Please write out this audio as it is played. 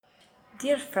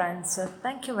Dear friends,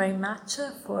 thank you very much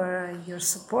for your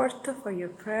support, for your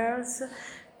prayers,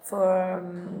 for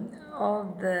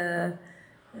all the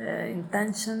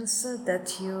intentions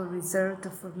that you reserved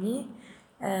for me.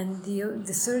 And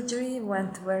the surgery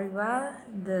went very well.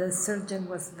 The surgeon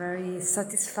was very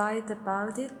satisfied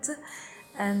about it.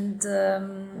 And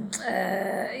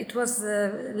it was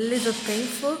a little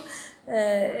painful,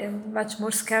 much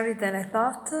more scary than I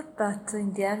thought, but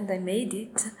in the end I made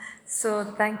it. So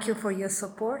thank you for your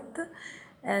support.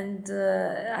 And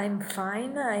I'm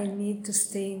fine. I need to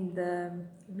stay in the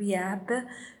rehab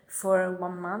for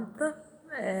 1 month.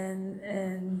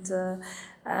 And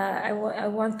I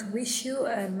want to wish you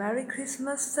a Merry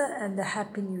Christmas and a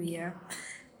Happy New Year.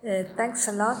 Thanks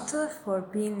a lot for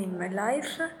being in my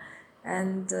life,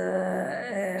 and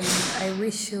I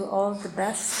wish you all the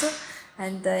best.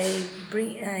 And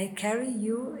I carry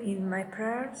you in my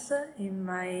prayers, in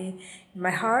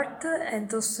my heart,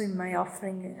 and also in my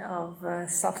offering of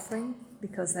suffering,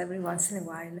 because every once in a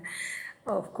while,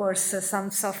 of course, some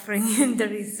suffering,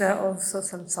 there is also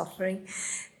some suffering.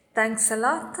 Thanks a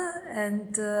lot,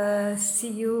 and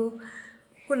see you,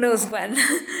 who knows when,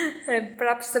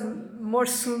 perhaps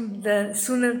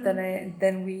sooner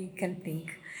than we can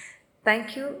think.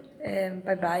 Thank you,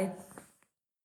 bye-bye.